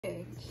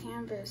Okay,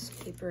 canvas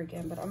paper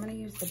again, but I'm gonna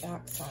use the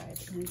back side.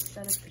 And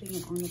instead of putting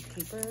it on the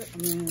paper,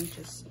 I'm gonna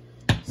just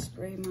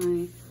spray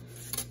my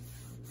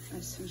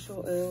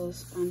essential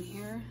oils on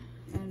here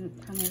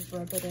and kind of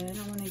rub it in.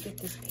 I wanna get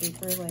this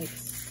paper like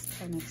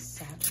kind of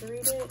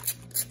saturated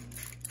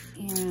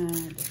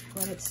and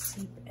let it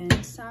seep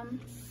in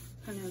some.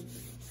 Kind of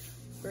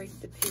break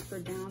the paper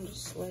down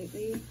just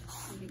slightly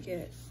to make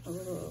it a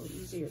little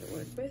easier to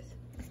work with.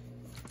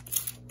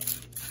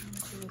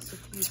 Do this a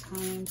few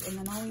times, and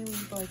then I'll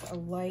leave like a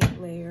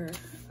light layer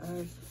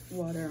of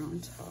water on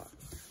top,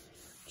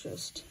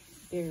 just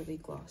barely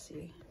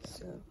glossy.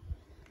 So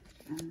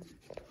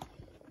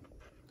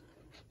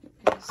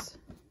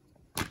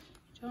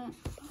don't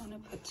want to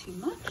put too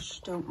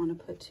much, don't want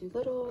to put too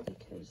little,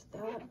 because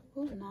that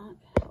will not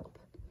help.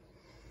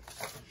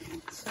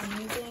 So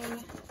I'm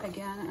using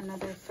again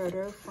another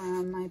photo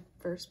from my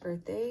first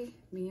birthday,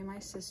 me and my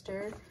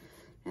sister,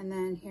 and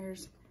then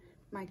here's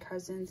my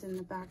cousins in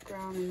the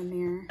background in the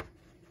mirror,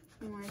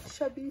 and my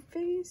chubby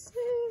faces.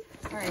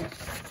 All right,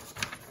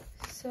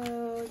 so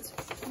it's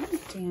kind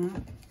of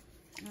damp.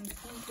 I'm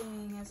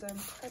thinking as I'm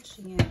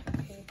touching it,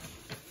 okay,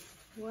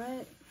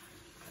 what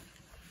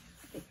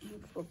the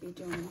ink will be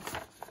doing.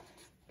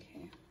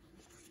 Okay,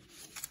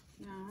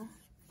 now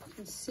you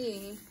can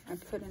see I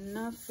put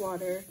enough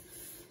water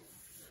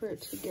for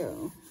it to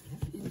go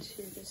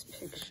into this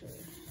picture.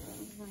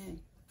 Only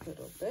a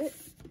little bit.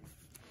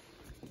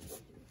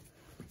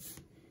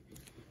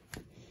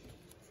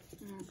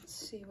 Let's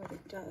see what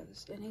it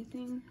does.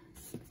 Anything?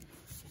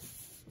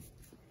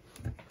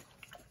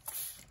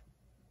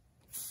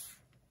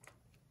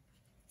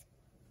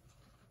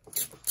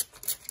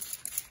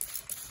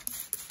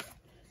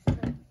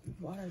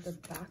 Water the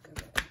back of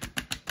it.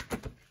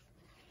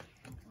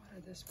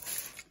 Water this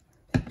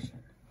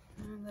picture.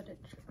 And let it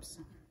drip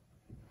some.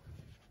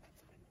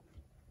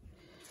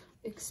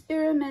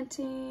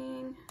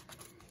 Experimenting.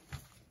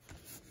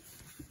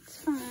 It's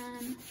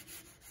fun.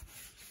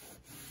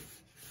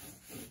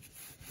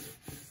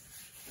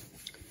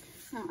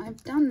 Now,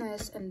 I've done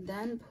this and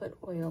then put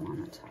oil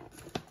on the top.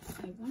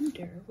 I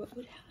wonder what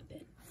would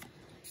happen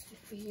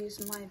if we use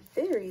my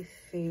very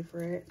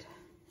favorite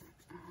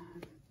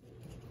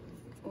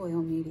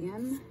oil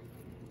medium,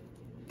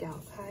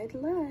 Galcide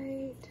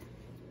Light.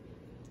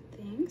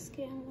 Thanks,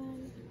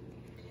 Galen.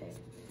 Okay.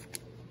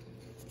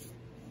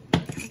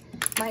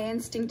 My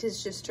instinct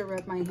is just to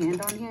rub my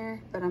hand on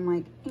here, but I'm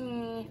like,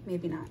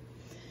 maybe not.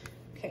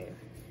 Okay.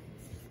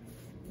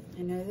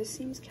 I know this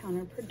seems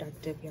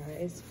counterproductive,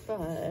 guys, but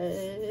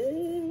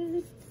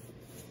let's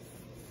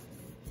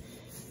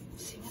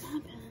see what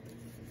happens.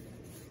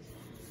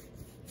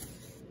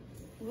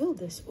 Will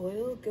this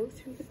oil go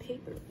through the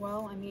paper?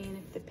 Well, I mean,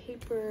 if the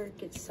paper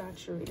gets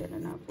saturated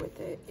enough with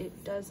it,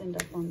 it does end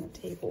up on the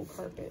table,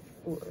 carpet,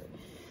 or,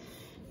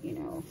 you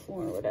know,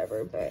 floor or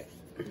whatever, but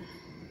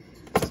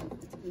so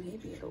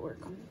maybe it'll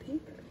work on the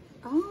paper.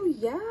 Oh,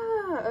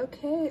 yeah,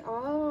 okay,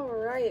 all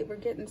right, we're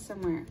getting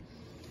somewhere.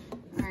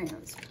 All right,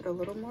 let's put a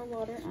little more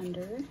water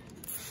under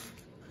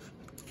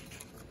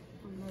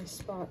on those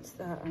spots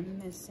that I'm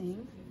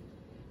missing.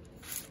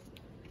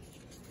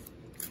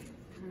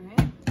 All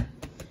right,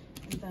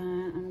 and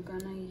then I'm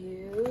gonna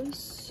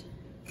use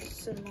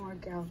some more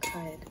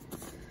Galcide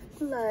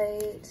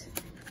Light.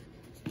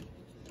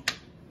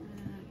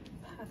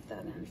 Pat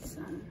that in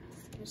some.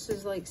 This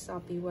is like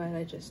soppy wet.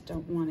 I just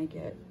don't want to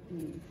get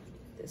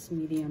this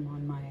medium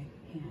on my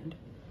hand,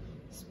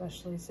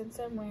 especially since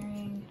I'm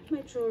wearing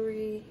my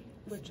jewelry,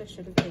 which I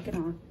should have taken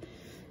off.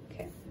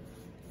 Okay.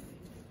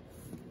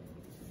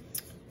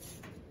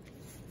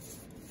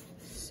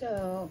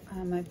 So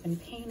I've been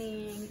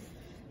painting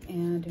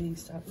and doing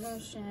stop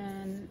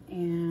motion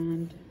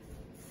and,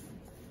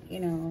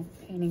 you know,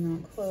 painting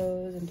on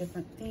clothes and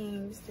different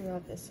things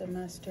throughout the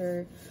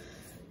semester.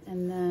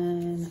 And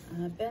then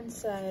Ben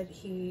said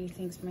he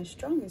thinks my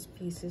strongest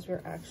pieces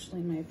were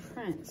actually my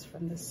prints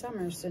from the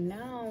summer. So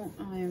now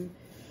I'm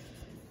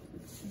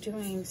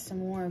doing some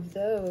more of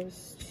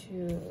those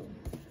to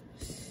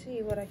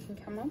see what I can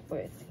come up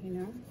with, you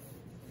know,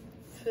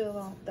 fill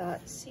out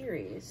that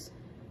series.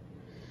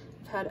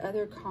 I've had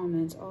other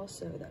comments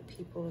also that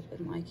people have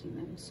been liking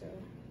them, so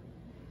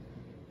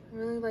I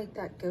really like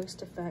that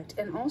ghost effect.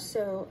 And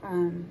also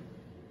on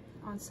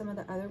some of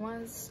the other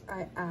ones,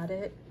 I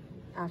added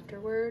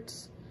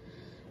afterwards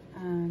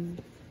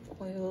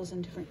oils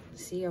and different,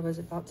 see, I was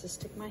about to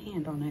stick my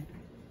hand on it.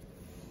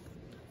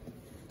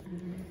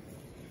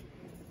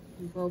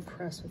 I will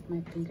press with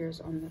my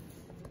fingers on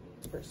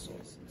the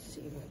bristles and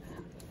see what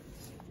happens.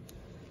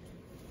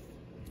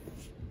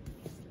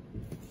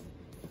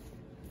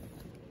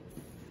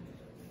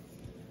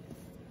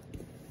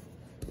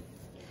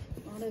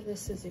 A lot of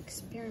this is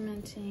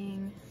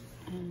experimenting,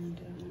 and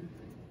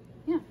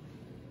yeah.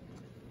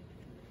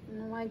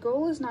 My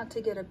goal is not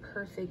to get a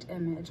perfect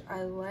image.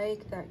 I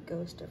like that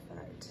ghost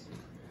effect.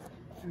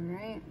 All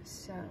right,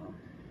 so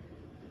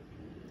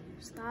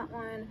there's that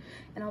one,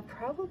 and I'll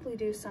probably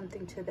do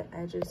something to the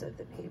edges of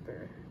the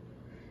paper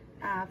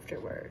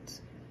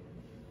afterwards.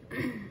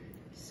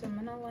 So I'm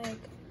gonna like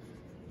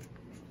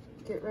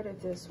get rid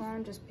of this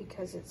one just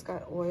because it's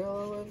got oil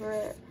all over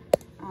it.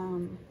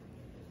 And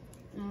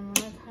I'm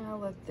gonna kind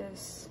of let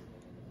this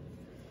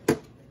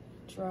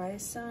dry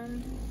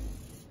some.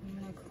 I'm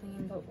gonna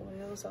clean the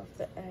oils off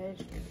the edge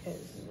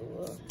because,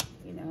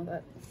 you know,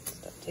 that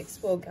stuff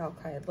takes, well,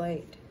 alkyd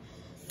light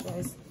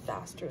dries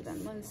faster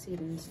than linseed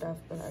and stuff,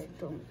 but I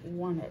don't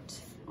want it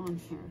on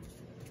here.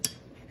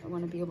 I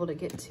want to be able to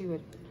get to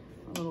it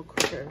a little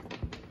quicker.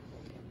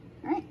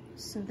 All right,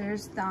 so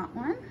there's that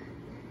one.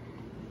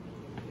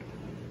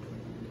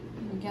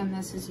 And again,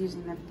 this is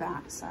using the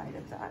back side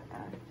of that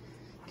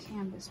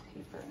canvas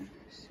paper.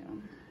 So,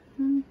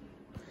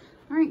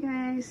 all right,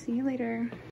 guys, see you later.